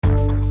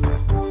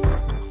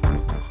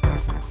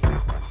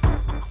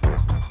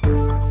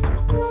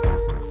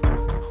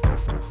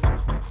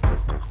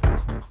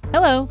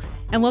Hello,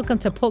 and welcome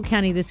to Polk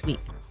County This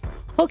Week.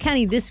 Polk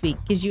County This Week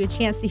gives you a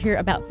chance to hear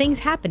about things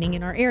happening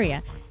in our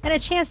area and a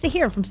chance to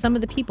hear from some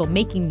of the people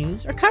making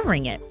news or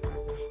covering it.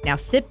 Now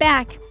sit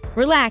back,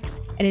 relax,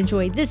 and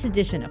enjoy this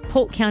edition of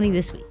Polk County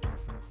This Week.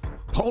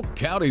 Polk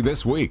County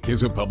This Week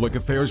is a public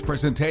affairs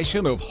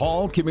presentation of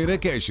Hall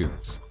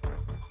Communications.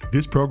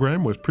 This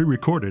program was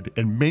pre-recorded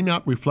and may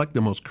not reflect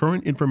the most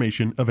current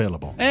information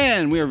available.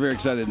 And we are very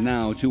excited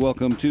now to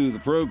welcome to the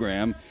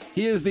program.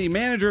 He is the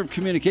manager of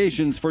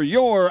communications for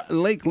your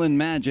Lakeland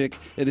Magic.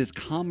 It is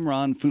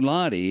Kamran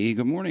Fouladi.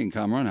 Good morning,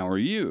 Kamran. How are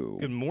you?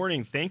 Good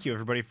morning. Thank you,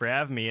 everybody, for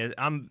having me.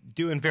 I'm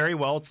doing very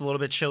well. It's a little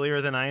bit chillier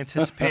than I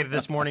anticipated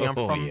this morning. I'm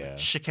from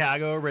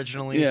Chicago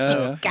originally.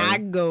 Yeah.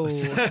 Chicago.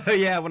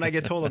 Yeah, when I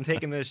get told I'm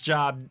taking this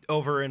job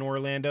over in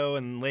Orlando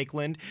and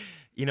Lakeland,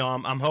 you know,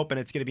 I'm hoping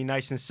it's going to be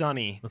nice and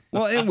sunny.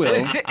 Well, it will.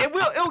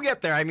 It'll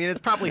get there. I mean,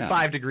 it's probably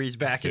 5 degrees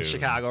back in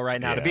Chicago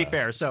right now, to be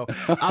fair. So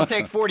I'll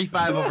take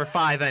 45 over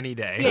 5 any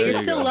day. Yeah, you're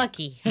still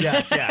lucky.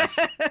 Yes.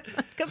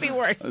 Could be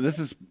worse.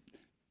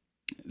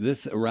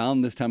 This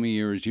around this time of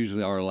year is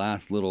usually our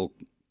last little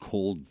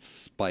cold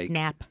spike.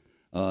 Snap.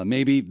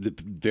 Maybe the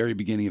very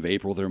beginning of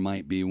April there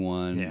might be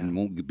one, Yeah. and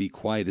won't be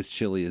quite as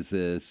chilly as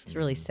this. It's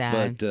really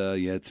sad. But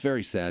it's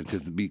very sad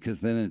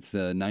because then it's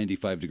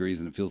 95 degrees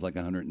and it feels like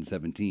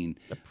 117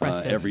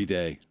 oppressive. every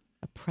day.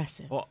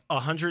 Oppressive. Well,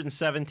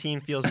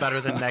 117 feels better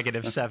than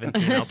negative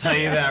 17. I'll tell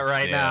you that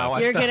right now.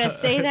 You're going to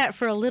say that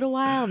for a little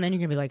while, and then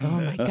you're going to be like, oh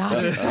my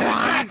gosh, it's so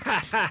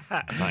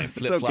hot. Mine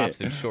flip-flops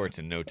and shorts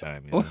in no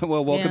time.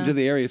 Well, welcome Yeah. to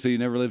the area. So you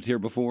never lived here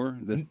before?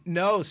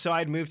 No, so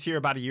I'd moved here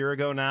about a year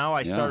ago now.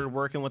 I started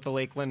working with the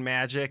Lakeland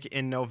Magic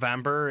in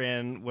November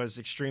and was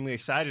extremely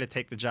excited to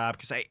take the job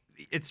because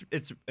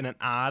it's an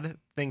odd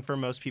thing for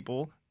most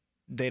people.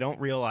 They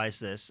don't realize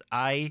this.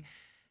 I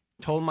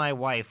told my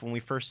wife when we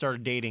first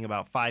started dating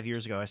about 5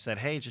 years ago, I said,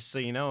 hey, just so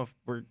you know, if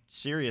we're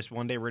serious,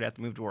 one day we're going to have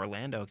to move to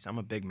Orlando because I'm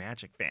a big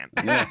Magic fan.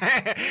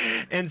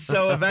 Yeah. And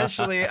so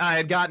eventually I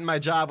had gotten my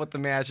job with the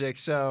Magic.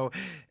 So,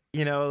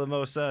 you know, the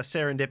most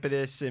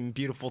serendipitous and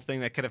beautiful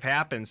thing that could have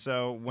happened.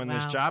 So when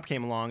this job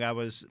came along, I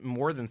was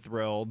more than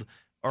thrilled.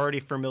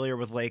 Already familiar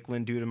with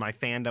Lakeland due to my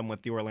fandom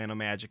with the Orlando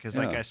Magic because,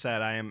 like I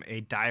said, I am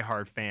a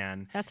diehard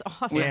fan. That's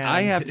awesome. Well,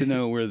 I have to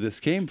know where this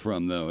came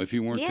from, though, if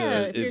you weren't,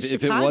 if it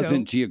Chicago.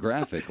 wasn't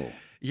geographical.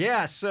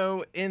 Yeah,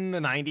 so in the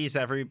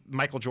 90s,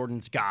 Michael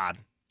Jordan's God.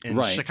 In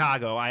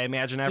Chicago, I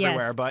imagine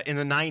everywhere, Yes. but in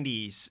the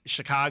 90s,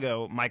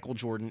 Chicago, Michael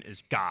Jordan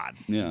is God.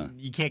 Yeah.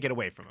 You can't get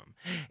away from him.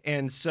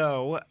 And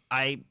so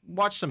I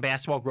watched some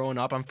basketball growing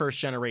up. I'm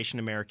first-generation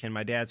American.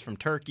 My dad's from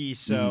Turkey,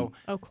 so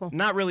cool.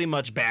 not really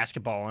much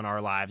basketball in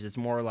our lives. It's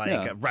more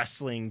like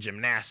wrestling,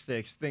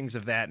 gymnastics, things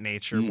of that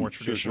nature, more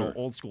traditional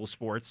old-school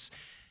sports.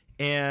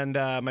 And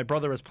my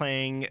brother was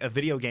playing a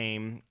video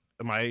game.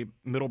 My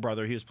middle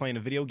brother, he was playing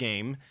a video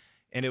game.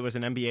 And it was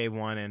an NBA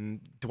one, and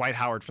Dwight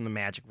Howard from the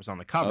Magic was on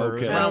the cover. Okay. It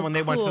was around when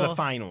they went to the Cool.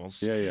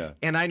 finals. Yeah.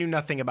 And I knew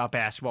nothing about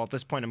basketball. At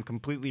this point, I'm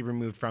completely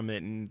removed from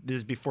it. And this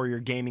is before you're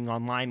gaming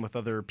online with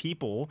other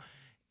people.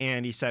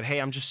 And he said,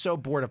 hey, I'm just so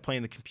bored of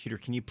playing the computer.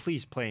 Can you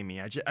please play me?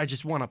 I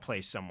just want to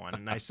play someone.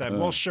 And I said,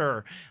 well,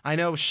 sure. I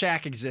know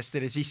Shaq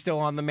existed. Is he still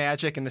on the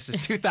Magic? And this is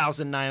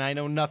 2009. I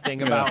know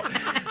nothing about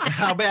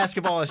how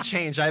basketball has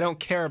changed. I don't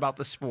care about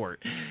the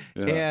sport.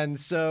 Yeah. And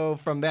so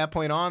from that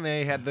point on,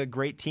 they had the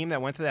great team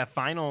that went to that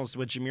finals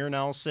with Jameer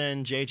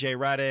Nelson, J.J.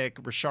 Redick,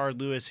 Rashard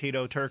Lewis,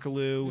 Hedo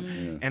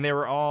Turkoglu. And they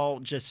were all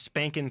just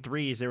spanking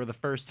threes. They were the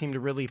first team to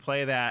really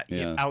play that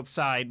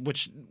outside,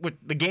 which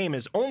the game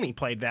is only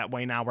played that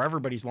way now where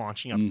everybody's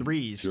launching up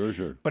threes.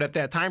 Sure. But at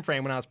that time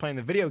frame when I was playing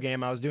the video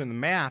game, I was doing the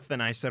math,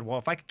 and I said, well,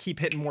 if I could keep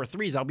hitting more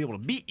threes, I'll be able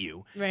to beat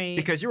you. Right.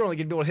 Because you're only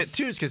going to be able to hit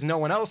twos because no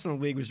one else in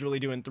the league was really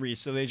doing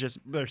threes. So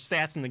their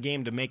stats in the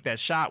game to make that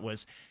shot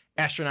was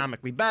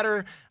astronomically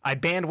better. I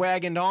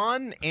bandwagoned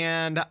on,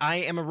 and I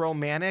am a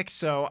romantic,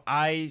 so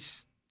I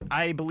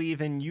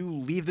believe in you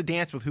leave the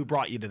dance with who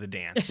brought you to the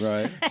dance.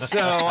 Right. So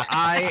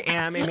I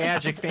am a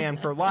Magic fan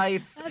for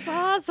life. That's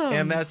awesome.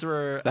 And that's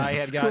where I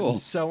had gotten cool.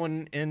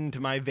 sewn into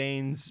my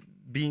veins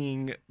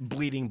being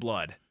bleeding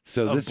blood.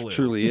 So this blue.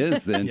 truly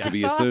is then to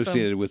be That's awesome.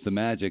 associated with the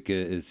Magic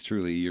is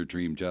truly your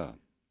dream job.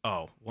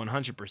 Oh,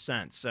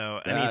 100%.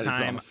 So That is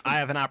anytime awesome. I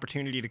have an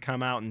opportunity to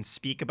come out and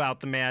speak about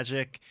the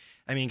Magic,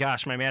 I mean,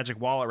 gosh, my Magic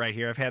wallet right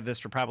here, I've had this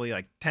for probably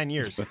like 10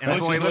 years. And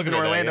I've only lived in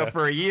Orlando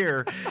for a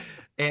year.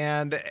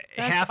 And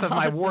half of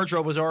my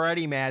wardrobe was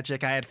already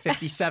Magic. I had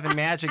 57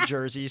 Magic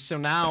jerseys. So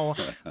now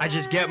I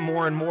just get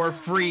more and more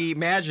free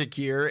Magic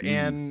gear,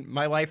 and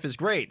my life is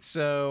great.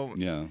 So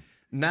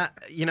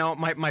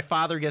my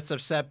father gets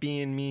upset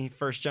being me,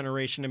 first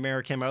generation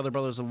American. My other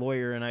brother's a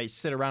lawyer, and I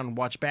sit around and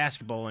watch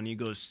basketball, and he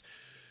goes,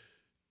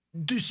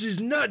 "This is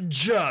not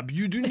job.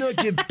 You do not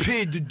get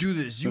paid to do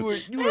this. You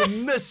are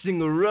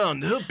messing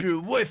around. Help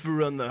your wife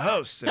around the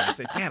house." And I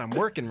say, "Dad, I'm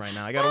working right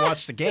now. I got to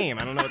watch the game.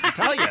 I don't know what to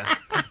tell you."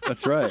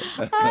 That's right.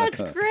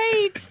 That's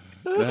great.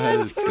 That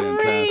is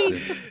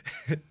fantastic.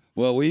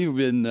 Well, we've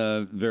been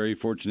very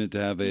fortunate to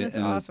have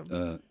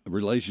a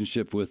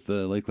relationship with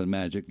Lakeland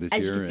Magic this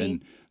As you year,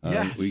 can and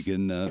Yes. we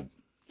can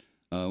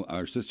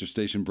Our sister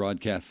station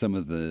broadcasts some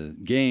of the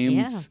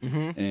games,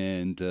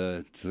 and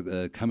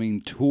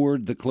coming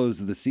toward the close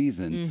of the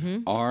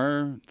season,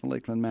 are the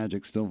Lakeland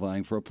Magic still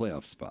vying for a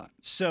playoff spot?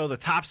 So the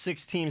top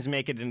 6 teams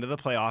make it into the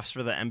playoffs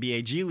for the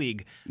NBA G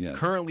League. Yes.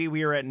 Currently,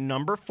 we are at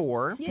number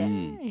 4,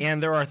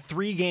 and there are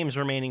 3 games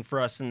remaining for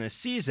us in this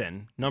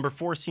season. Number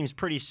 4 seems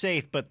pretty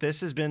safe, but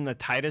this has been the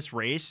tightest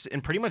race in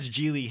pretty much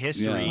G League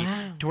history,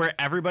 to where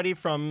everybody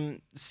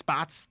from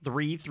spots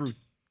 3 through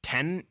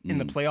 10 in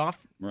the playoff,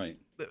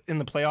 in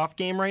the playoff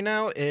game right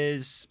now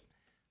is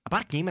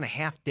about a game and a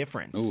half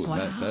difference. Ooh,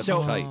 that's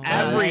so tight.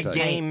 every That is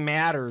game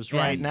matters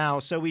right now.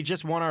 So we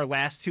just won our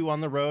last 2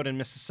 on the road in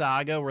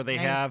Mississauga, where they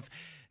have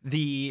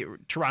the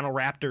Toronto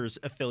Raptors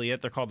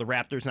affiliate. They're called the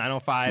Raptors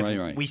 905.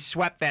 Right. We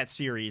swept that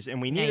series,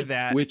 and we needed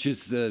that. Which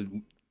is,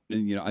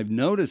 I've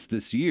noticed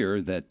this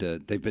year that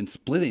they've been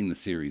splitting the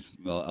series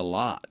a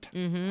lot.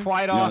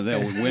 Quite often.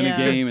 They'll win a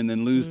game and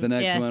then lose the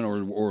next one,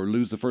 or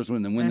lose the first one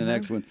and then win the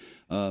next one.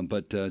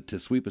 But to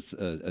sweep a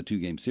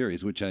 2-game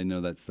series, which I know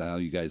that's how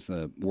you guys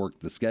work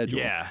the schedule.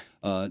 Yeah.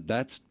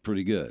 That's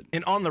pretty good.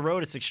 And on the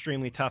road, it's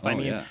extremely tough.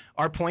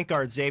 Our point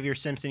guard, Xavier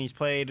Simpson,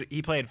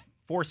 he played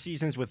 4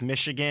 seasons with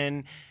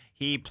Michigan.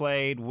 He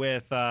played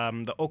with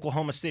the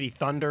Oklahoma City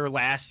Thunder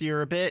last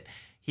year a bit.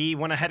 He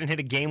went ahead and hit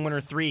a game-winner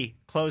 3,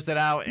 closed it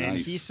out, and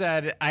he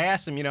said, I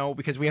asked him,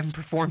 because we haven't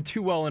performed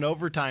too well in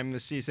overtime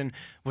this season,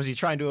 was he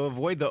trying to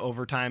avoid the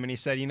overtime? And he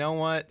said, you know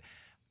what?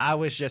 I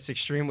was just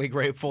extremely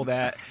grateful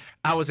that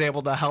I was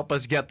able to help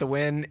us get the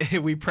win.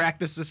 We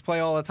practice this play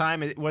all the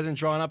time. It wasn't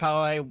drawn up how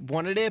I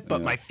wanted it,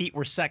 but my feet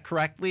were set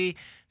correctly,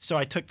 so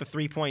I took the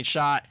 3-point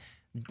shot.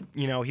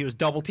 He was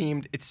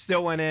double-teamed. It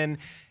still went in.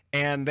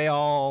 And they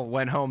all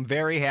went home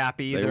very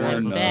happy. They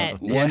won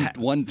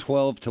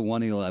 112 to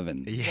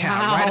 111.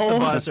 Yeah, right at the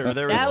buzzer.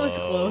 That was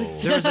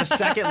close. There was a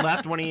second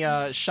left when he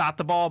shot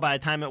the ball. By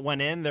the time it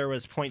went in, there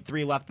was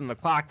 0.3 left on the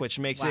clock, which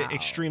makes it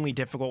extremely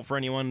difficult for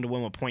anyone to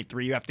win with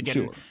 0.3. You have to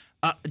get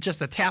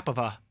just a tap of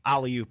a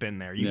alley-oop in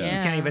there. You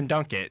can't even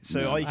dunk it.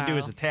 So all you can do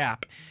is a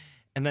tap.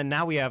 And then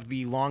now we have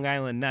the Long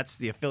Island Nets,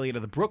 the affiliate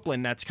of the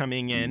Brooklyn Nets,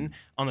 coming in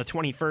on the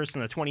 21st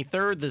and the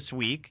 23rd this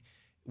week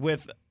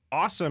with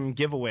awesome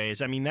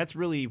giveaways. I mean, that's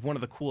really one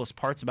of the coolest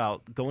parts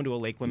about going to a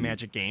Lakeland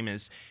Magic game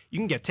is you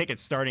can get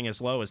tickets starting as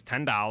low as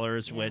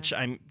 $10, which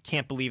I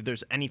can't believe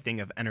there's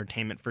anything of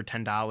entertainment for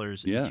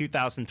 $10. In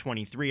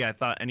 2023, I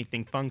thought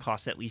anything fun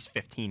costs at least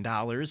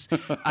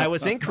 $15. I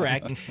was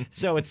incorrect.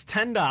 So it's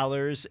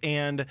 $10,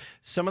 and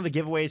some of the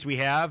giveaways we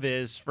have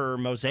is for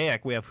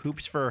Mosaic. We have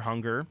Hoops for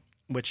Hunger,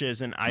 which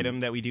is an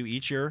item that we do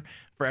each year.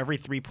 For every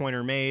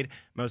 3-pointer made,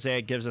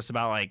 Mosaic gives us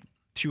about like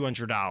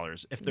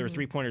 $200 if there are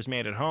 3-pointers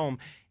made at home.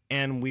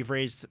 And we've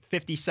raised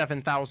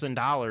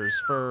 $57,000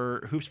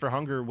 for Hoops for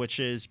Hunger, which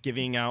is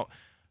giving out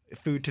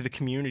food to the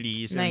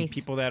communities and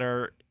people that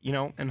are,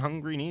 in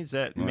hungry needs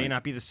that may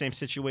not be the same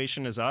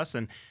situation as us.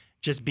 And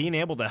just being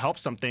able to help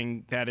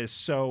something that is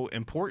so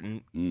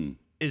important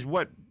is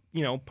what,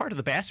 part of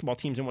the basketball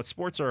teams and what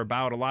sports are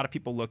about. A lot of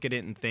people look at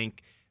it and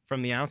think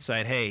from the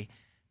outside, hey,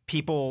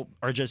 people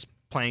are just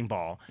playing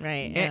ball.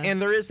 Right.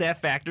 And there is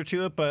that factor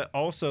to it, but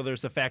also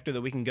there's the factor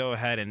that we can go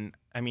ahead and,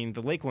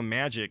 the Lakeland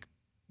Magic,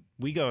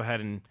 we go ahead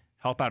and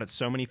help out at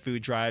so many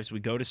food drives. We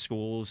go to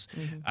schools.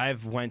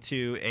 I've went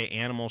to a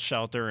animal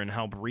shelter and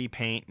help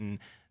repaint and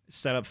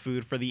set up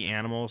food for the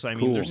animals.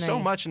 There's so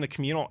much in the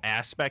communal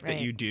aspect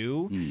that you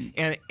do.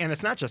 And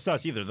it's not just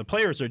us either. The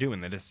players are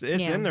doing it. It's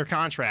in their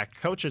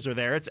contract. Coaches are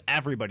there. It's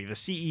everybody. The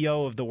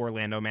CEO of the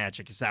Orlando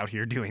Magic is out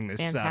here doing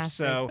this stuff.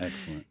 So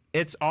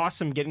it's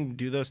awesome getting to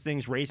do those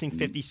things, raising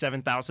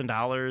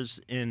 $57,000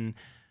 in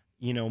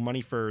money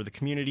for the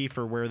community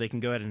for where they can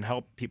go ahead and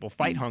help people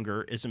fight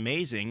hunger is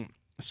amazing.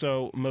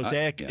 So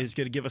Mosaic is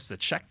going to give us the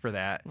check for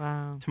that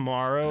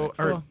tomorrow.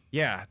 Cool.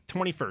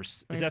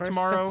 21st. Is that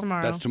tomorrow?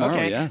 That's tomorrow,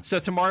 okay. So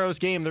tomorrow's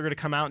game, they're going to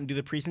come out and do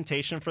the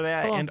presentation for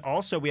that. Cool. And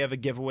also we have a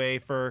giveaway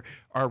for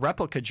our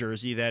replica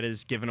jersey that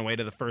is given away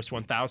to the first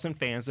 1,000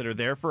 fans that are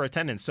there for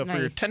attendance. So for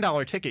your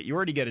 $10 ticket, you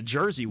already get a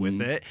jersey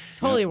with it.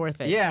 Totally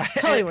worth it. Yeah.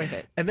 Totally worth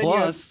it. And then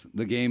plus,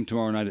 the game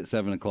tomorrow night at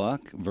 7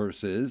 o'clock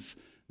versus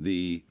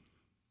the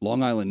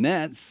Long Island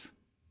Nets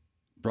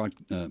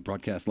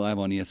broadcast live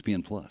on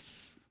ESPN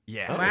Plus.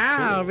 Yeah.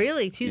 Wow, cool.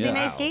 Really? Tuesday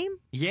night's game?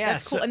 Yeah.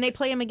 That's cool. And they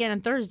play them again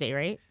on Thursday,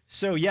 right?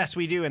 So, yes,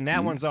 we do. And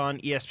that one's on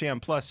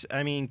ESPN Plus.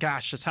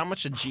 Just how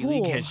much the G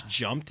League has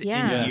jumped in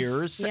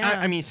years.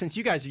 Yeah. Since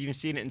you guys have even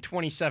seen it in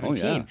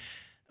 2017.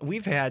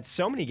 We've had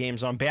so many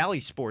games on Bally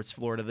Sports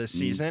Florida this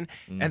season.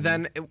 And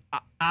then,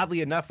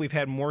 oddly enough, we've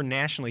had more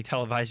nationally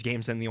televised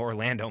games than the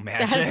Orlando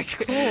Magic. That's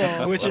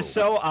cool. Which is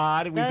so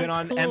odd. We've been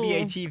on cool.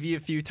 NBA TV a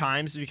few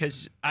times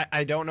because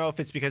I don't know if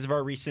it's because of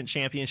our recent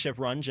championship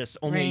run, just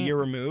only a year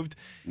removed.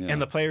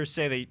 And the players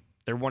say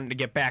they're wanting to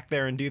get back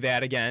there and do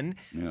that again.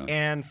 Yeah.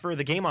 And for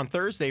the game on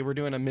Thursday, we're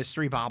doing a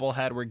mystery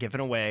bobblehead we're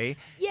giving away.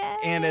 Yay!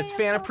 And it's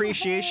fan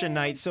appreciation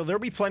night, so there'll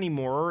be plenty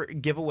more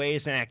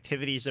giveaways and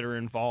activities that are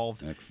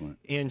involved. Excellent.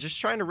 And just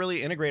trying to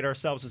really integrate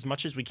ourselves as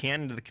much as we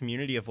can into the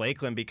community of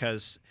Lakeland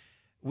because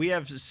we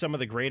have some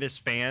of the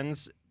greatest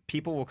fans,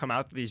 people will come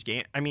out to these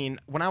games. I mean,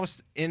 when I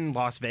was in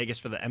Las Vegas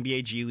for the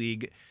NBA G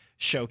League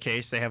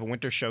showcase, they have a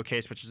winter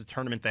showcase, which is a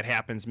tournament that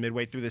happens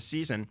midway through the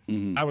season.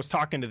 I was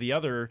talking to the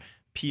other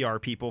PR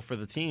people for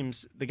the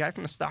teams. The guy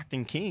from the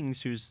Stockton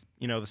Kings, who's,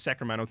 the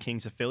Sacramento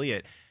Kings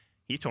affiliate,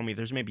 he told me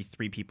there's maybe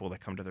 3 people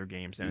that come to their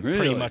games, and it's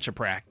pretty much a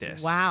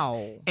practice.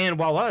 Wow. And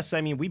while us,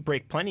 we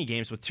break plenty of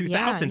games with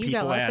 2,000 people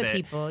got lots at of it.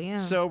 people, yeah.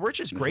 So we're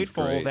just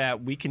grateful great.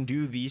 that we can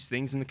do these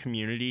things in the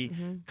community,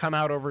 come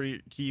out over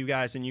to you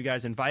guys, and you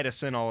guys invite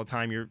us in all the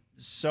time. You're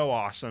so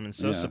awesome and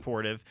so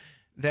supportive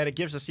that it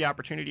gives us the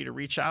opportunity to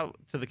reach out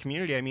to the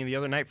community. The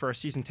other night for our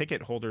season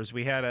ticket holders,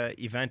 we had an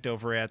event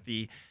over at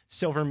the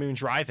Silver Moon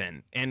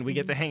Drive-In, and we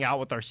get to hang out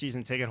with our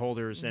season ticket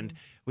holders. And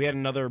we had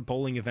another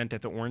bowling event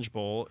at the Orange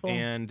Bowl,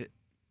 and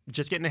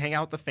just getting to hang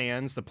out with the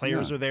fans. The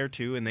players are there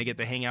too, and they get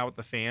to hang out with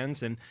the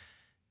fans. And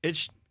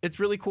it's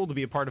really cool to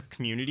be a part of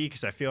community,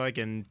 because I feel like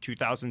in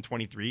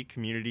 2023,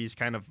 community is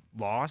kind of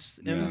lost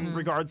in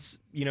regards.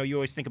 You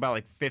always think about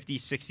like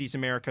 50s, 60s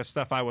America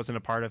stuff I wasn't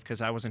a part of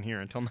because I wasn't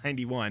here until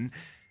 91.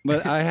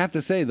 But I have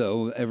to say,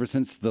 though, ever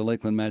since the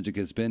Lakeland Magic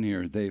has been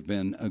here, they've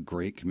been a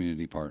great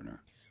community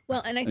partner.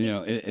 Well, and I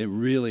think it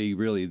really,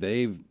 really,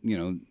 they've,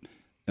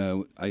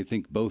 I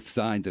think both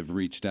sides have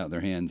reached out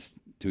their hands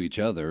to each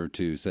other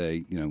to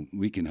say,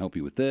 we can help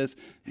you with this,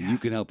 you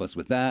can help us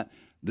with that.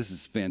 This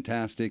is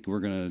fantastic. We're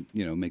going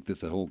to, make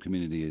this a whole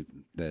community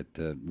that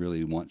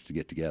really wants to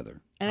get together.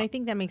 And I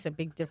think that makes a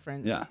big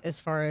difference as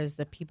far as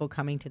the people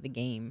coming to the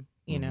game.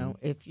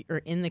 If you're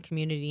in the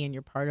community and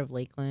you're part of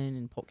Lakeland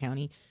and Polk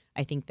County,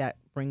 I think that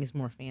brings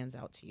more fans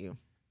out to you.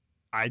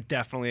 I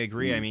definitely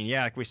agree.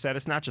 Like we said,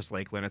 it's not just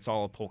Lakeland, it's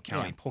all of Polk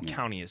County. Yeah. Polk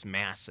County is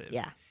massive.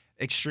 Yeah.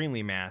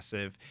 Extremely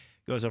massive.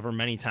 Goes over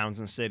many towns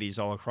and cities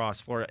all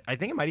across Florida. I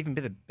think it might even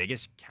be the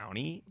biggest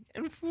county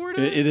in Florida.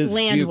 It is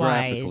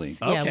geographically.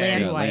 Land-wise. Okay. Yeah,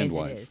 land-wise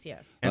land-wise. it is,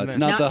 yes. It's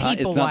not the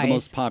people-wise.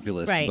 most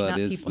populous, Right, but not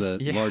it's people.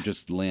 the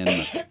largest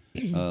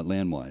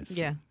land-wise.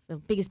 Yeah, the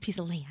biggest piece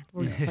of land.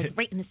 We're like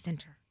right in the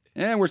center.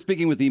 And we're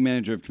speaking with the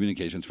manager of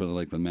communications for the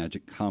Lakeland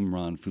Magic,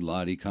 Kamran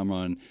Fuladi.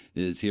 Kamran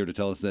is here to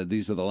tell us that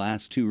these are the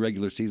last 2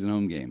 regular season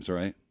home games,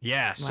 right?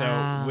 Yeah, so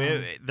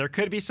Wow. there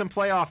could be some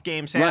playoff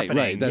games happening.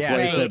 Right. That's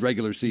why I said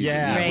regular season.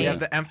 Yeah, we Right. have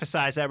to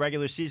emphasize that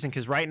regular season,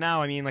 because right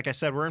now, like I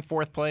said, we're in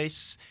 4th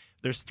place.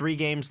 There's 3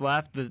 games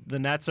left. The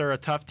Nets are a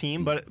tough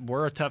team, but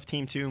we're a tough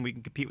team too, and we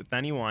can compete with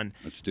anyone.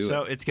 Let's do it.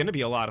 So it's going to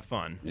be a lot of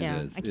fun. It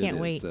Yeah, is. I It can't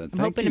is. wait. I'm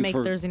Thank hoping to you make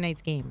for- Thursday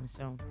night's game,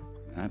 so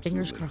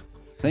fingers Absolutely. crossed.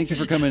 Thank you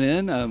for coming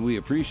in. We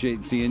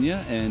appreciate seeing you,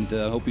 and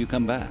hope you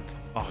come back.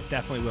 Oh,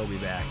 definitely will be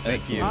back.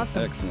 Thank you.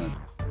 Awesome. Excellent.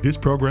 This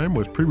program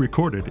was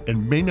pre-recorded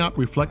and may not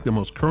reflect the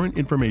most current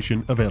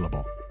information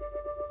available.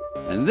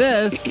 And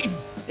this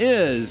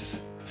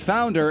is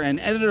founder and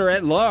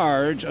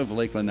editor-at-large of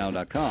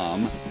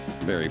LakelandNow.com,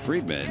 Barry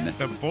Friedman.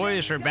 The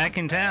boys are back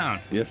in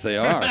town. Yes, they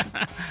are.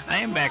 I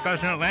am back. I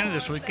was in Atlanta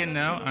this weekend.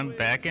 Now I'm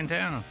back in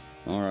town.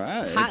 All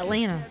right. Hot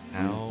Atlanta.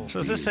 So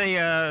is this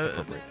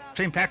a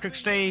St.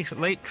 Patrick's Day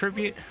late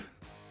tribute?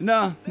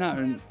 No.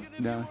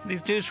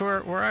 These dudes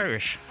were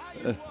Irish.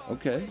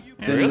 Okay.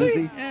 Yeah. Thin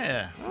Lizzy?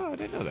 Yeah. Oh, I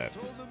didn't know that.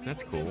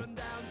 That's cool.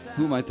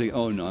 Who am I thinking?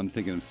 Oh, no, I'm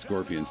thinking of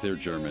Scorpions. They're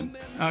German.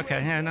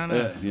 Okay. Yeah.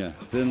 No. Yeah.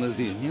 Thin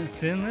Lizzy. Yeah.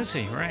 Thin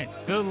Lizzy, right.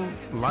 Bill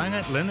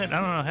Lynott,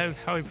 I don't know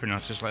how he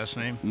pronounced his last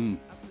name.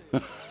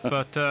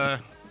 But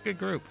good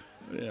group.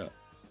 Yeah.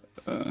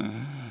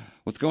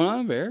 What's going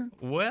on, Bear?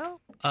 Well,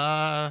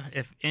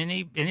 if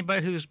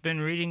anybody who's been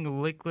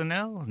reading Lakeland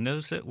L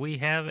knows that we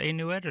have a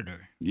new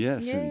editor.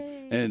 Yes.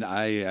 And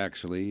I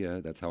actually,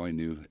 that's how I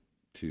knew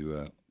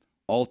to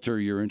alter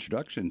your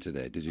introduction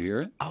today. Did you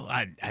hear it? Oh,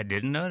 I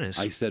didn't notice.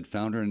 I said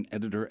founder and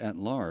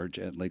editor-at-large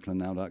at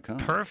LakelandNow.com.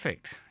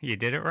 Perfect. You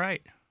did it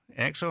right.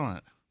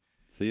 Excellent.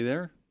 See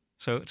there?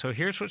 So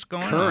here's what's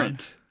going on.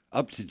 Current.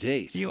 Up to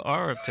date. You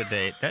are up to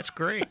date. That's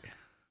great.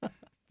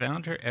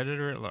 Founder,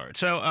 editor at large.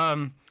 So,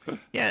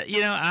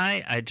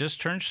 I just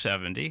turned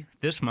 70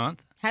 this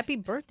month. Happy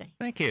birthday.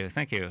 Thank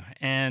you.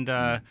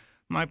 And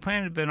my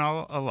plan had been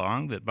all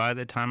along that by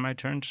the time I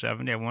turned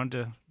 70, I wanted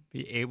to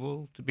be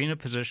able to be in a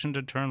position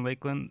to turn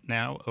Lakeland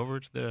Now over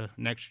to the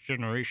next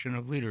generation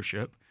of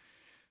leadership.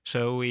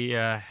 So we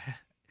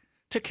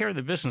took care of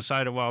the business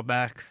side a while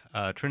back.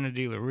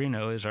 Trinity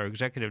Lorino is our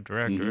executive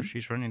director. Mm-hmm.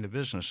 She's running the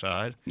business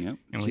side. Yep,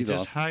 And we she's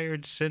just awesome.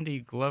 hired Cindy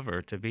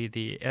Glover to be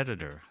the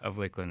editor of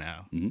Lakeland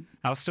Now. Mm-hmm.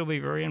 I'll still be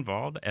very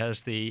involved,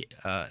 as the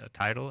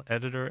title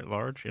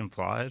editor-at-large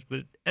implies,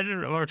 but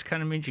editor-at-large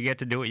kind of means you get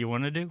to do what you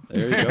want to do.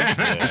 There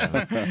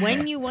you go.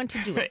 When you want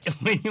to do it.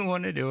 When you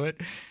want to do it.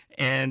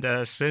 And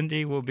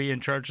Cindy will be in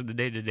charge of the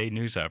day-to-day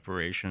news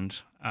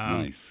operations.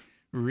 Nice.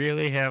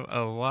 Really have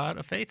a lot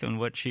of faith in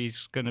what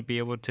she's going to be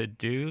able to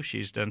do.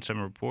 She's done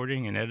some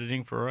reporting and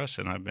editing for us,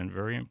 and I've been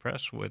very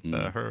impressed with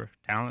her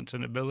talents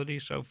and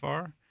abilities so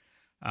far.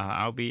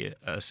 I'll be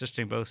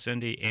assisting both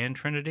Cindy and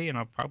Trinity, and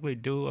I'll probably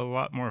do a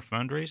lot more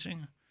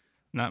fundraising.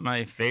 Not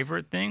my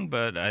favorite thing,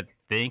 but I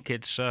think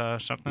it's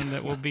something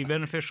that will be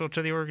beneficial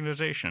to the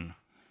organization.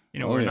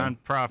 we're a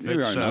nonprofit. We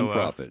are a so,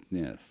 nonprofit,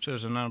 yes. So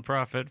as a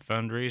nonprofit,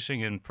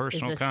 fundraising and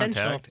personal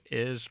essential. contact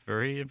is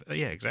very,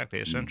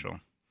 essential.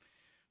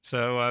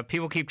 So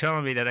people keep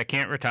telling me that I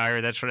can't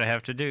retire. That's what I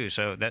have to do.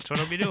 So that's what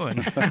I'll be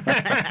doing.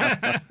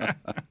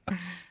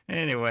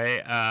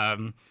 Anyway,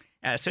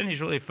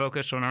 Cindy's really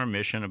focused on our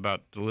mission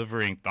about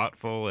delivering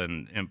thoughtful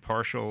and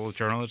impartial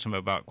journalism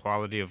about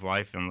quality of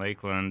life in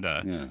Lakeland.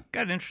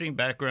 Got an interesting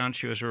background.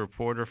 She was a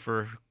reporter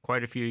for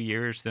quite a few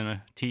years, then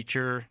a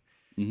teacher.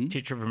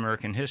 Teacher of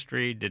American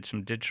History, did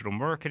some digital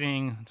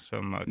marketing,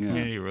 some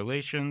community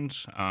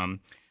relations.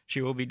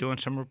 She will be doing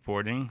some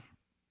reporting.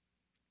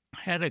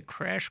 Had a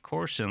crash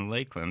course in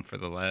Lakeland for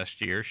the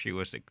last year. She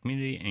was the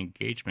community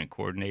engagement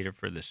coordinator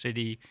for the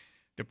city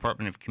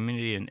Department of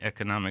Community and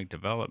Economic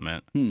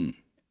Development.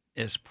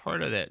 As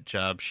part of that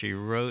job, she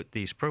wrote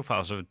these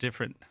profiles of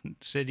different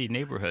city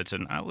neighborhoods,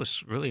 and I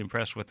was really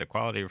impressed with the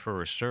quality of her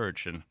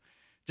research. And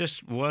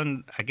just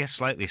one, I guess,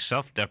 slightly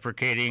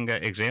self-deprecating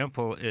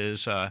example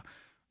is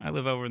I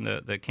live over in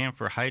the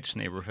Camphor Heights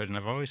neighborhood, and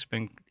I've always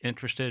been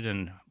interested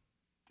in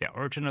the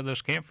origin of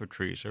those camphor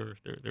trees.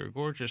 They're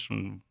gorgeous,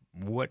 and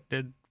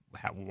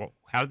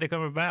how did they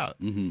come about?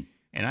 And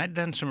I'd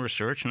done some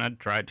research, and I'd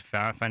tried to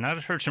find out.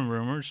 I'd heard some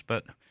rumors,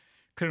 but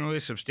couldn't really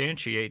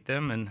substantiate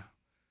them. And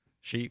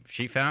she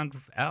found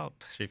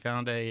out. She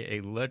found a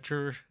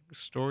ledger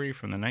story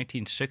from the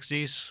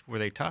 1960s where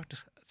they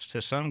talked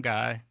to some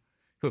guy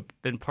who had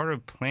been part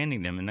of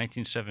planning them in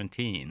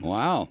 1917.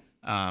 Wow.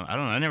 I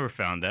don't know. I never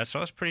found that, so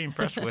I was pretty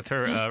impressed with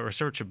her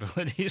research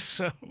abilities.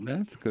 So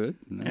that's good.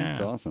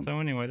 That's awesome. So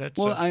anyway, that's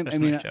I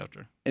mean, next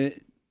chapter.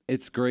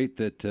 It's great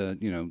that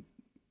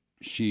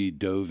she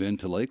dove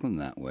into Lakeland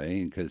that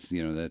way, because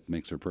that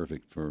makes her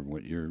perfect for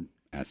what you're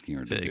asking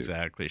her to do.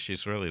 Exactly.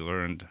 She's really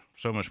learned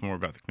so much more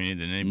about the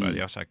community than anybody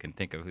else I can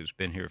think of who's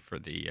been here for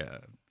the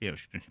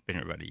she's been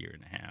here about a year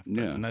and a half.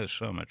 But knows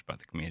so much about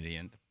the community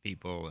and the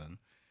people and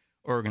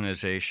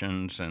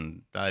organizations,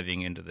 and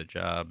diving into the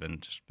job,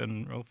 and just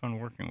been real fun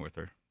working with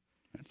her.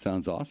 That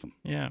sounds awesome.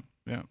 Yeah.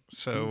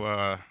 So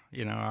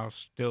I'll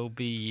still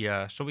be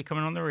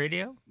coming on the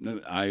radio.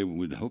 I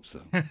would hope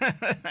so.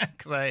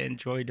 Because I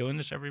enjoy doing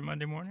this every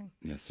Monday morning.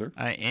 Yes, sir.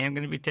 I am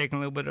going to be taking a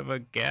little bit of a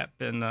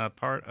gap in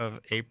part of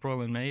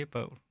April and May,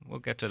 but we'll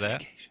get to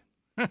that.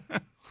 We're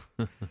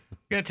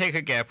going to take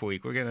a gap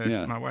week. We're going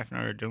to. My wife and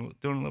I are doing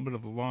a little bit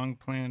of long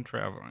planned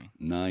traveling.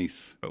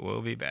 Nice. But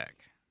we'll be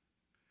back.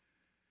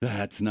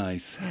 That's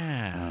nice.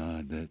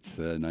 Yeah. That's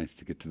nice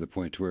to get to the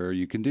point where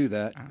you can do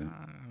that.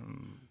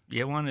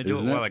 You want to do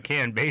it while I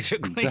can,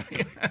 basically.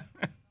 Exactly.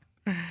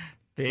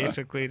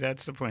 Basically,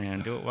 that's the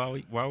plan. Do it while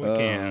we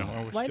can.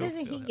 Why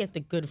doesn't he get the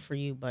good for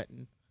you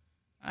button?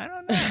 I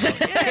don't know.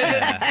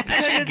 Yeah.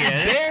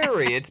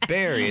 It's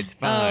Barry. It's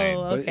fine.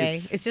 Oh, okay.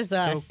 It's just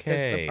us. It's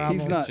okay.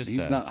 That's the problem.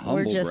 He's not humble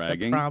We're just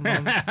bragging. the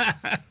problem.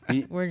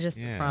 We're just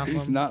the problem.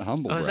 He's not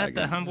humble bragging. Is that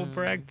the humble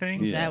brag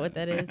thing? Is that what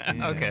that is?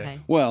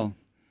 Okay. Well,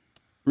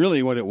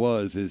 really what it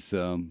was is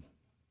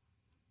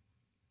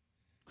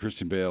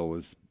Christian Bale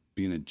was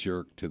being a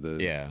jerk to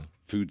the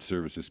food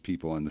services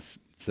people on the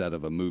set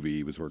of a movie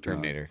he was working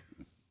Terminator.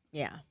 on.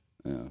 Yeah.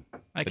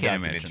 I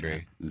can't imagine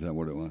that. Is that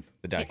what it was?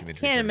 The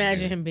documentary. Can't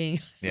imagine him being.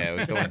 Yeah, it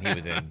was the one he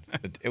was in.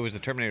 It was the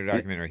Terminator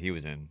documentary he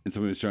was in. And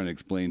somebody was trying to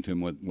explain to him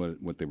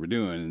what they were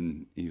doing,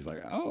 and he was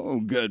like,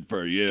 "Oh, good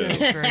for you."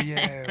 Good for you.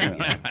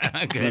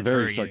 In a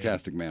very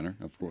sarcastic manner,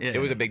 of course.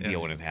 It was a big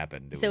deal when it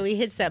happened. So he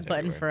hits that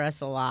button for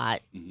us a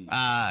lot.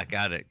 Ah,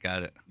 got it.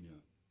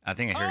 I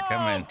think I heard it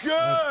coming.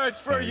 Good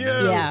for you.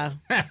 Yeah.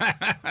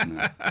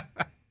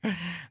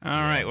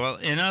 All right. Well,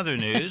 in other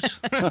news,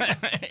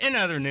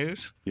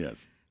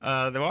 Yes.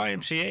 The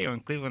YMCA on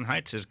Cleveland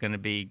Heights is going to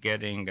be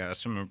getting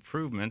some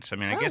improvements. I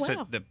mean, I guess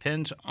it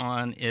depends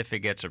on if it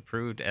gets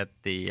approved at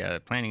the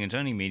Planning and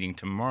Zoning meeting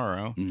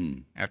tomorrow.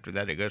 After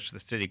that, it goes to the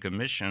City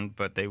Commission,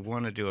 but they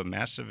want to do a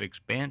massive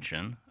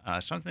expansion,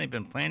 something they've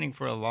been planning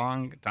for a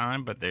long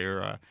time, but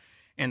they're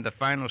in the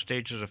final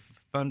stages of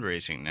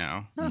fundraising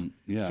now.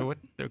 Yeah. So what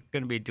they're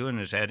going to be doing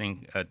is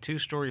adding a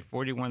 2-story,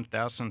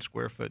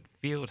 41,000-square-foot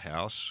field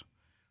house,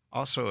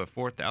 also a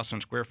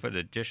 4,000 square foot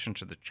addition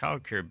to the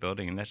child care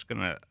building, and that's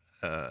going to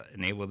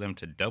enable them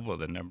to double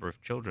the number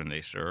of children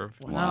they serve.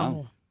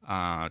 Wow.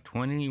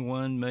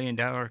 $21 million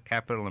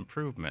capital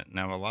improvement.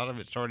 Now, a lot of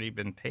it's already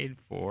been paid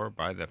for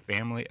by the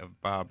family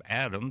of Bob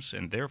Adams,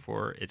 and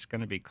therefore it's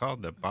going to be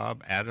called the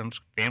Bob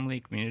Adams Family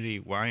Community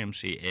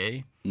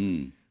YMCA.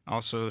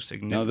 Also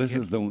significant. Now, this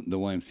is the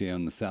YMCA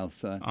on the south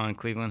side? On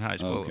Cleveland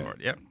Heights Boulevard,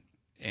 yep.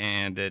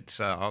 And it's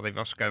they've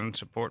also gotten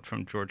support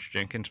from George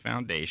Jenkins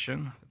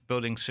Foundation.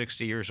 Building's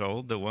 60 years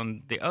old.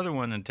 The other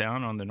one in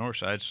town on the north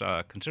side's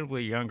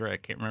considerably younger. I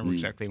can't remember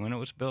exactly when it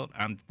was built.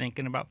 I'm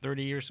thinking about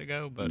 30 years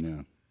ago, but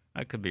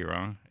I could be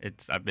wrong.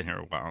 I've been here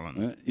a while.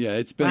 And Yeah,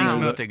 it's been Wow.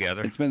 there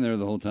Together. It's been there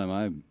the whole time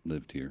I've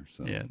lived here.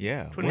 So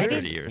Yeah. 20,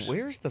 30 years.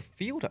 Where's the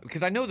field?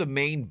 Because I know the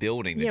main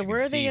building that Yeah, you where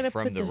can are they see gonna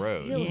from put the the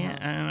road. field? Yeah,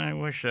 and I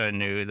wish I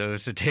knew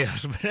those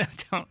details, but I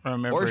don't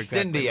remember. Where's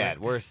exactly Cindy where. at?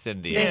 Where's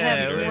Cindy They at?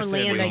 have Yeah, more we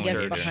land, I should guess,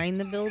 research. behind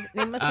the building.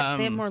 They must have,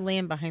 they have more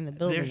land behind the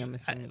building, There's- I'm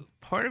assuming.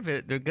 Part of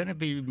it, they're going to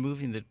be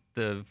moving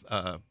the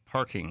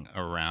parking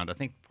around. I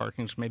think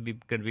parking's maybe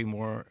going to be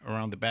more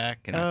around the back.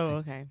 And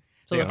Okay.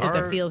 So they they'll put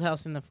the are- field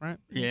house in the front?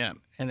 Yeah,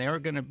 and they are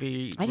going to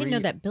be. I didn't know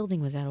that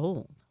building was that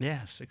old.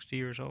 Yeah, 60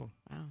 years old.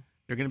 Wow.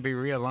 They're going to be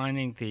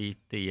realigning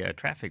the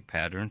traffic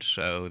patterns,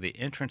 so the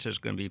entrance is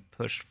going to be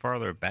pushed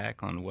farther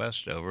back on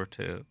Westover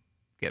to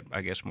get,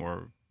 I guess,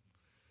 more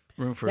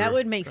room for. That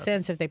would make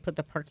sense if they put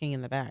the parking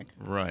in the back.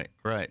 Right,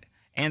 right.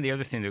 And the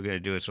other thing they're going to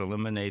do is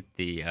eliminate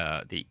the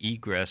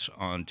egress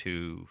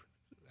onto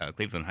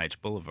Cleveland Heights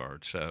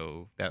Boulevard.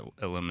 So that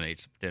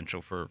eliminates the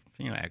potential for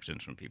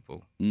accidents when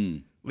people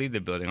leave the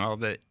building. All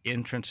the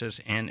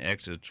entrances and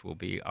exits will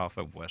be off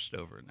of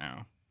Westover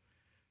now.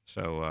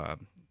 So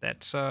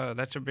that's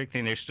a big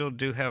thing. They still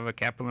do have a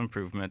capital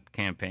improvement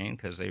campaign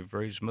because they've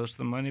raised most of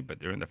the money, but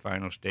they're in the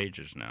final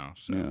stages now.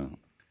 So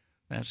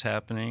that's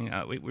happening.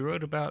 We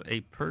wrote about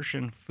a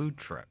Persian food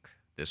truck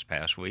this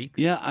past week.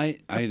 Yeah, I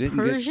didn't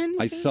Persian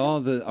get. I food? saw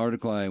the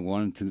article. I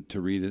wanted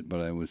to read it, but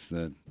I was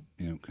kind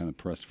of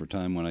pressed for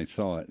time when I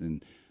saw it,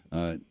 and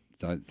so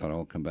I thought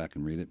I'll come back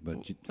and read it.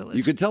 But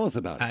you could tell us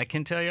about it. I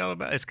can tell you all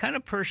about it. It's kind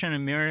of Persian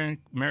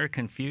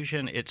American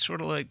fusion. It's sort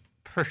of like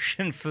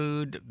Persian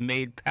food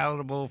made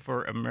palatable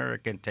for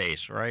American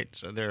taste, right?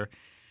 So they're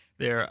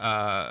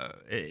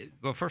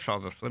well, first of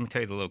all, let me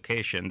tell you the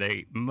location.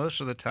 They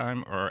most of the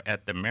time are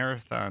at the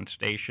Marathon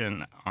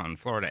Station on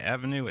Florida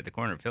Avenue at the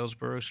corner of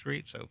Hillsborough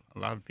Street. So a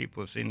lot of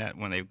people have seen that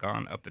when they've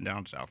gone up and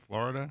down South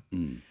Florida.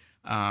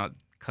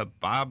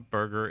 Kebab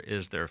burger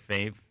is their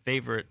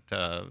favorite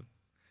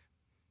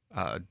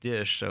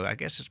dish. So I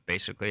guess it's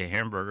basically a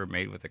hamburger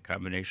made with a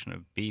combination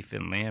of beef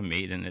and lamb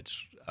meat, and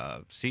it's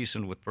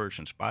seasoned with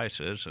Persian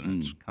spices,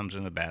 and it comes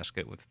in a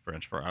basket with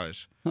French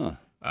fries.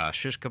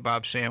 Shish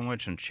kebab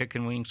sandwich and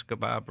chicken wings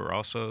kebab are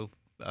also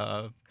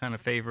kind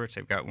of favorites.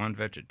 They've got one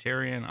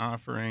vegetarian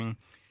offering.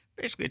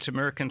 Basically, it's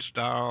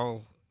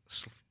American-style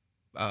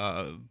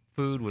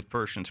food with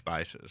Persian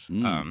spices.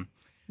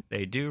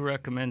 They do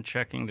recommend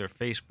checking their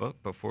Facebook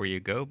before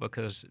you go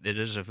because it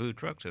is a food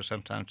truck, so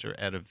sometimes they're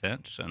at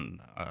events and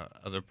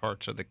other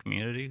parts of the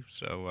community.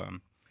 So,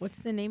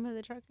 What's the name of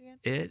the truck again?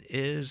 it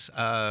is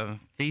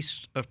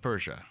Feast of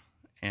Persia,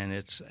 and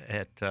it's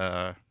at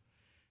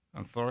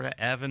on Florida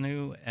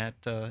Avenue at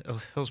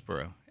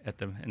Hillsborough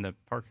in the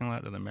parking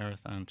lot of the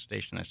Marathon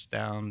Station. That's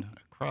down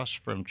across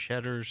from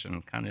Cheddar's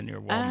and kind of near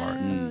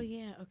Walmart. Oh,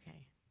 yeah,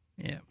 okay.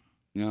 Yeah.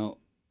 Now,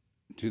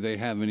 do they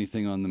have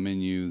anything on the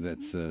menu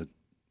that's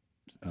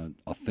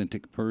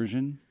authentic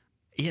Persian?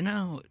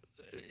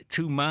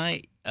 To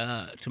my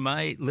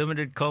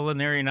limited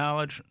culinary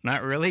knowledge,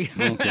 not really.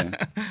 Okay.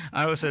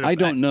 I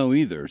don't know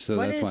either, so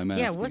that's why I'm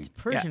asking. Yeah, what's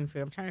Persian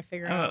food? I'm trying to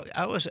figure out.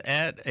 I was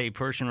at a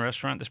Persian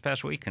restaurant this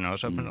past week, and I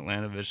was up in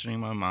Atlanta visiting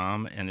my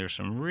mom, and there's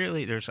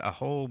a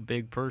whole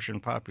big Persian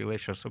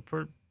population. So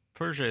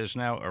Persia is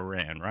now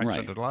Iran, right? Right.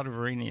 So there's a lot of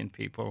Iranian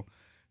people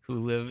who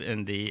live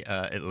in the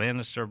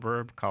Atlanta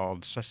suburb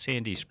called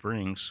Sandy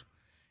Springs,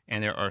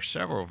 and there are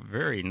several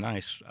very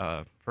nice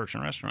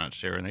Persian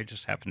restaurants there, and they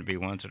just happen to be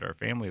ones that our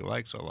family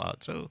likes a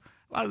lot. So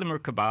a lot of them are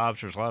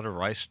kebabs. There's a lot of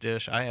rice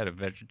dish. I had a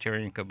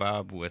vegetarian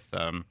kebab with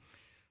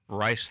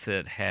rice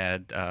that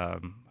had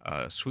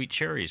sweet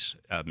cherries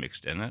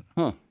mixed in it.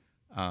 Huh.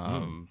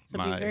 So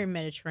it'd be very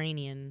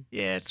Mediterranean.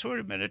 Yeah, it's sort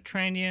of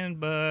Mediterranean,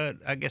 but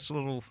I guess a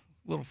little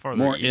farther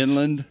More east.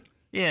 inland?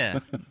 Yeah.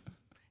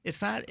 It's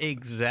not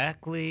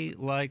exactly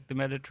like the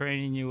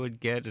Mediterranean you would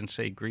get in,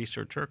 say, Greece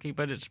or Turkey,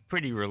 but it's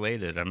pretty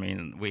related. I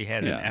mean, we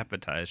had an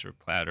appetizer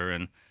platter,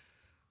 and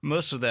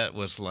most of that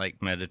was like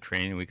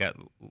Mediterranean. We got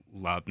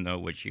labna,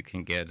 which you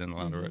can get in a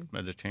lot of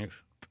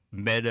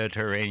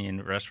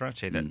Mediterranean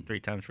restaurants. Say that 3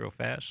 times real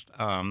fast.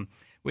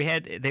 We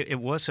had it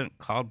wasn't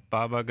called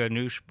baba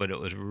ganoush, but it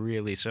was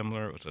really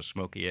similar. It was a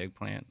smoky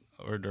eggplant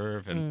hors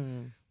d'oeuvre,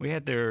 and we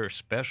had their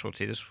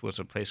specialty. This was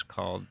a place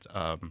called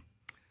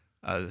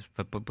what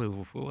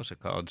was it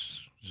called?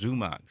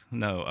 Zumak.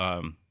 No,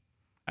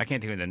 I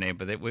can't think of the name,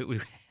 but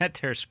we had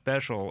their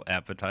special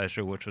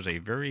appetizer, which was a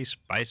very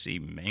spicy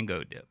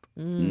mango dip.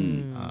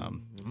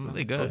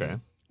 Really good. Okay.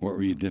 What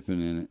were you dipping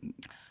in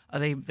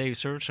it? They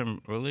served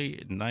some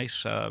really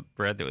nice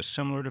bread that was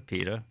similar to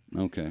pita.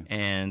 Okay.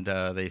 And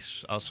they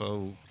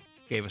also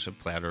gave us a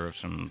platter of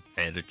some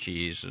feta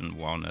cheese and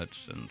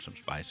walnuts and some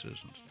spices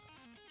and stuff.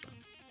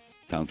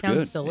 Sounds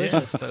Sounds good.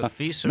 delicious. So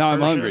Feast of Now I'm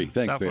Persia, hungry.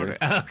 Thanks, South Barry.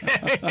 Florida.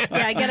 Okay.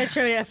 Yeah, I got to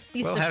try a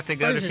Feast We'll of have to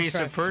go to Persia Feast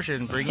truck. of Persia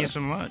and bring you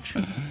some lunch.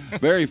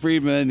 Barry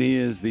Friedman, he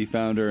is the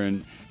founder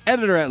and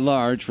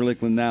editor-at-large for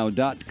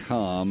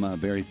LakelandNow.com.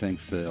 Barry,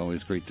 thanks.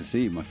 Always great to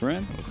see you, my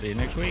friend. We'll see you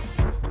next week.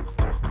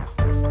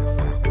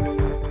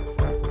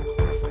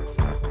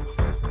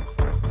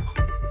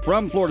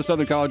 From Florida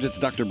Southern College, it's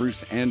Dr.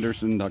 Bruce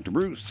Anderson. Dr.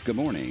 Bruce, good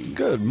morning.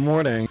 Good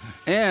morning.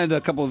 And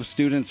a couple of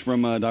students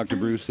from Dr.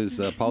 Bruce's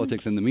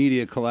Politics and the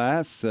Media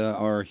class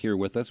are here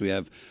with us. We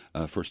have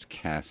first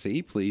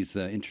Cassie. Please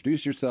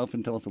introduce yourself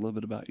and tell us a little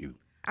bit about you.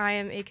 I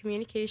am a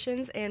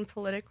communications and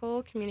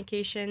political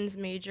communications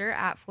major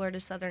at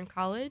Florida Southern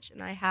College,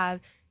 and I have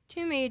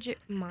 2 major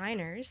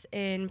minors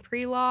in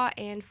pre-law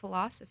and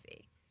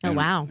philosophy. Oh,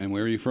 wow. And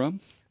where are you from?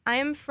 I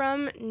am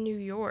from New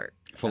York.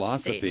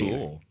 Philosophy.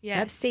 Cool.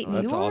 Yeah. Upstate New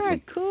That's York.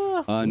 awesome.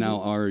 Cool.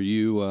 Now, are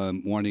you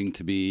wanting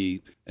to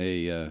be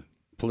a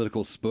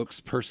political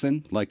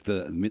spokesperson, like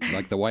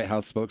the White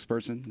House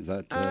spokesperson? Is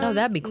that? Oh,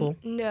 that'd be cool.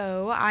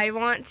 No, I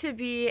want to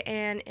be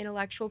an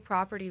intellectual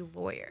property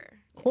lawyer.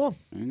 Cool.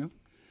 There you go.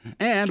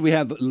 And we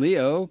have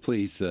Leo.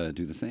 Please do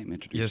the same.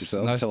 Introduce Yes,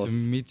 yourself. nice Tell to us.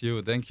 meet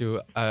you. Thank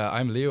you.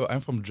 I'm Leo. I'm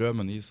from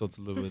Germany, so it's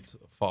a little bit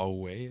far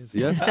away. It's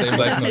Yes. not the same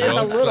like New It is a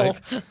York. It's little.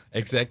 like-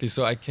 exactly.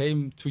 So I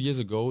came 2 years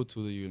ago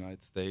to the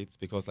United States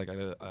because I got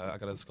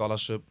a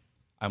scholarship.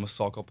 I'm a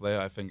soccer player.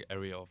 I think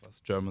every of us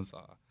Germans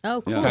are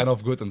Oh, cool. kind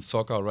of good in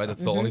soccer, right?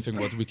 That's the only thing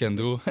what we can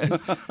do.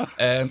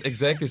 And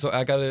exactly, so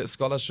I got a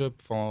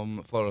scholarship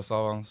from Florida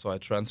Southern, so I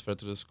transferred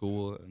to the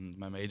school, and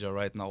my major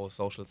right now is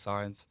social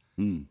science.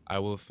 I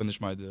will finish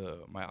my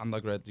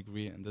undergrad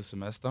degree in this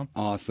semester.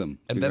 Awesome.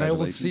 And then I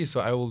will see. Congratulations.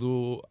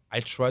 So I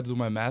try to do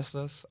my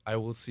master's. I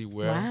will see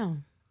where. Wow.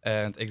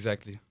 And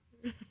exactly.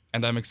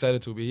 And I'm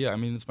excited to be here. I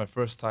mean, it's my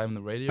first time in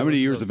the radio. How many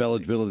years so of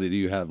eligibility do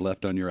you have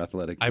left on your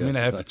athletic? I mean,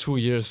 I have side? 2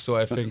 years, so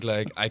I think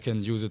like I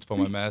can use it for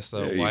my master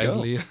There you go.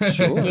 wisely.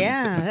 Sure.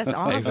 Yeah, that's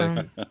awesome.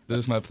 Exactly. This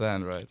is my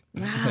plan, right?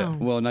 Wow.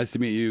 Well, nice to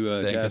meet you,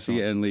 Thank you Cassie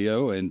so much. and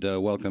Leo, and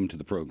welcome to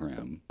the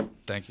program.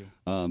 Thank you.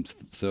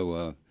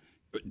 So,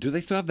 do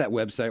they still have that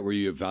website where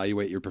you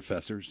evaluate your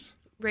professors?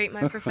 Rate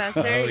my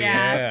professor.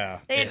 yeah.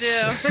 They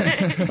do.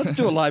 Let's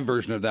do a live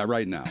version of that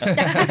right now.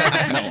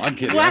 No, I'm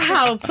kidding.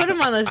 Wow, put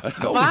him on the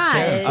spot.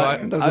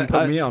 It doesn't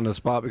put me on the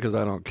spot because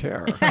I don't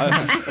care.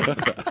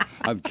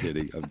 I'm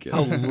kidding. I'm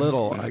How kidding.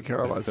 little I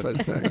care about such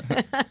things.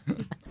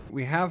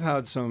 We have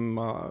had some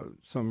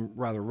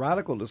rather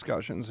radical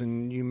discussions,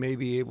 and you may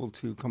be able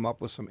to come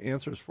up with some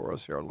answers for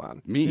us here,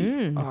 Len. Me.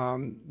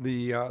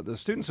 The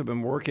students have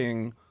been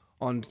working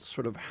on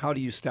sort of how do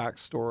you stack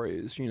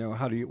stories? You know,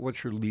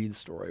 what's your lead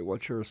story?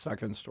 What's your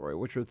second story?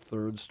 What's your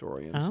third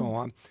story? And so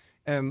on.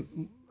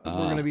 And we're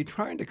going to be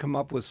trying to come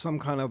up with some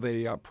kind of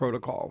a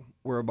protocol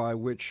whereby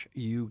which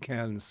you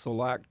can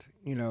select,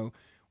 you know,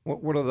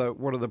 what are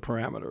the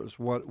parameters?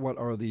 What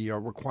are the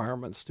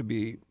requirements to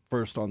be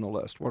first on the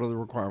list? What are the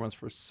requirements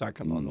for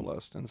second on the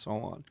list, and so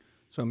on?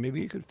 So maybe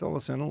you could fill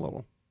us in a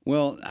little.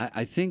 Well,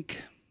 I think,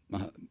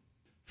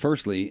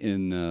 firstly,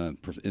 in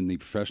the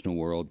professional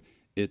world,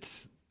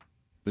 it's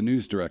the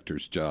news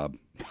director's job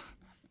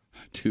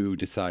to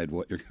decide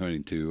what you're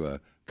going to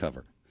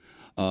cover.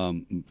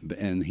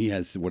 And he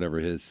has whatever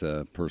his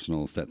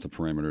personal sets of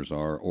parameters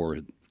are, or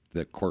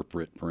the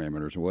corporate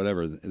parameters, or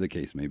whatever the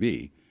case may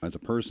be. As a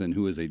person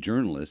who is a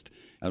journalist,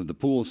 out of the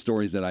pool of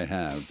stories that I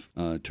have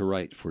to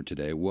write for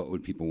today, what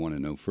would people want to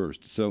know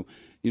first? So,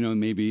 you know,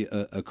 maybe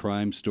a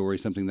crime story,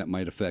 something that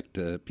might affect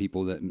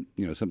people, that,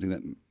 you know, something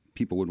that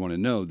people would want to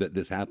know that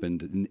this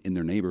happened in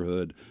their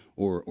neighborhood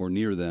or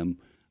near them.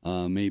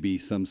 Maybe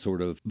some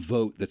sort of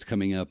vote that's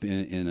coming up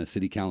in a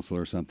city council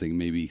or something,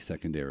 maybe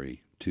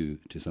secondary to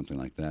something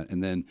like that.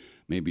 And then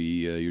maybe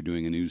you're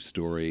doing a news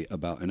story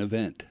about an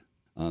event.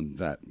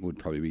 That would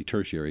probably be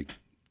tertiary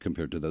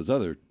compared to those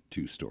other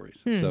two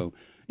stories. So,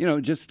 you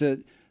know, just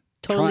to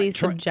Totally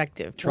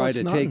subjective. Try Well, to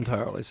it's take not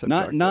entirely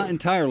subjective. not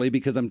entirely,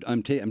 because I'm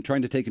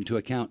trying to take into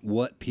account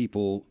what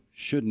people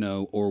should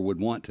know or would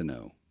want to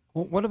know.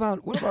 Well, what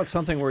about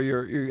something where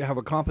you have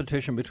a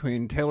competition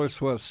between Taylor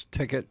Swift's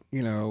ticket,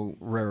 you know,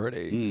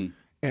 rarity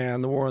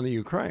and the war in the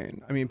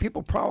Ukraine? I mean,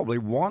 people probably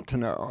want to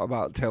know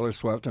about Taylor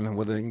Swift and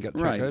whether they can get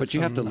tickets. Right, but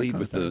you have to and that lead kind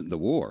with of thing. the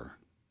war.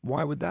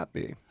 Why would that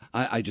be?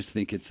 I just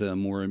think it's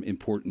more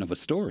important of a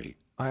story.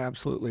 I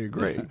absolutely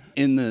agree.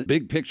 In the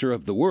big picture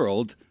of the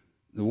world,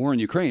 the war in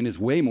Ukraine is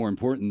way more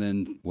important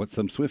than what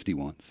some Swiftie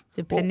wants.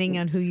 Depending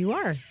on who you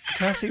are.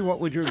 Cassie, what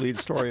would your lead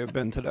story have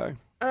been today?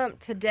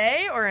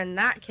 Today or in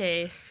that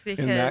case?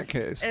 Because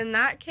In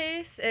that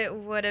case, it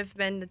would have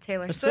been the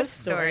Taylor A Swift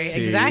story.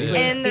 Exactly.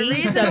 And the See?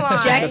 reason why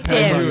Subjective.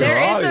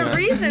 there is a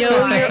reason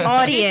Know why. your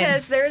audience.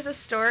 Because there's a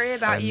story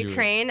about I knew it.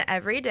 Ukraine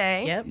every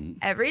day. Yep.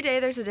 Every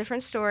day there's a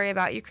different story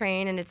about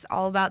Ukraine, and it's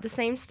all about the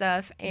same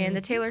stuff. And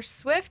the Taylor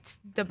Swift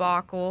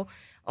debacle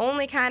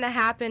only kind of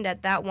happened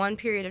at that one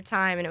period of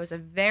time, and it was a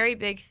very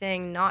big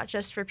thing, not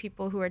just for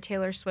people who are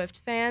Taylor Swift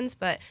fans,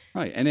 but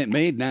Right, and it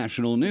made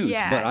national news,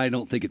 Yeah. but I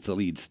don't think it's a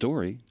lead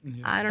story.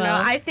 I don't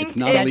Well, know. I think It's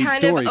not a it lead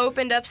kind story. of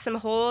opened up some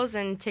holes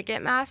in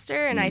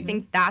Ticketmaster, and I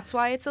think that's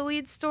why it's a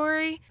lead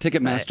story.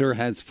 Ticketmaster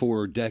has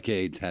for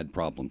decades had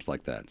problems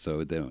like that, so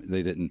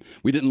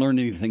we didn't learn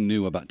anything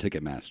new about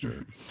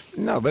Ticketmaster.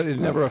 no, but it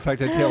never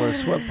affected Taylor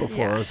Swift before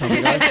Yeah. or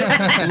something.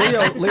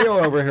 Leo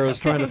over here is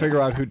trying to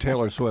figure out who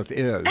Taylor Swift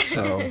is.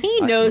 So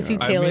He knows who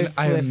Taylor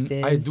I Swift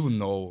is. I do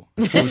know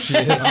who she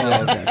is.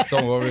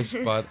 Don't worry,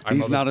 but I'm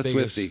He's not a the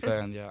biggest Swiftie.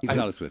 fan. Yeah, He's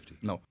not a Swiftie.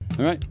 No.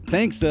 All right.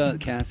 Thanks,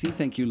 Cassie.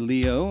 Thank you,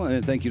 Leo.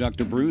 And thank you,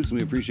 Dr. Bruce.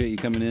 We appreciate you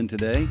coming in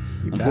today.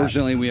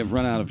 Unfortunately, we have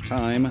run out of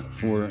time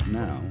for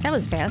now. That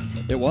was fast.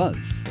 It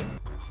was.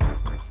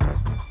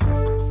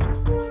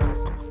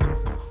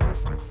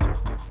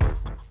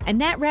 And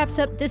that wraps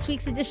up this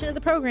week's edition of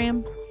the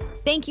program.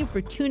 Thank you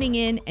for tuning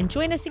in, and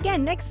join us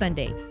again next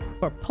Sunday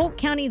for Polk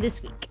County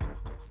This Week.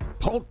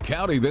 Polk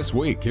County This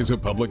Week is a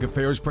public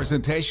affairs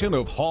presentation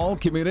of Hall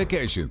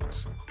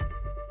Communications.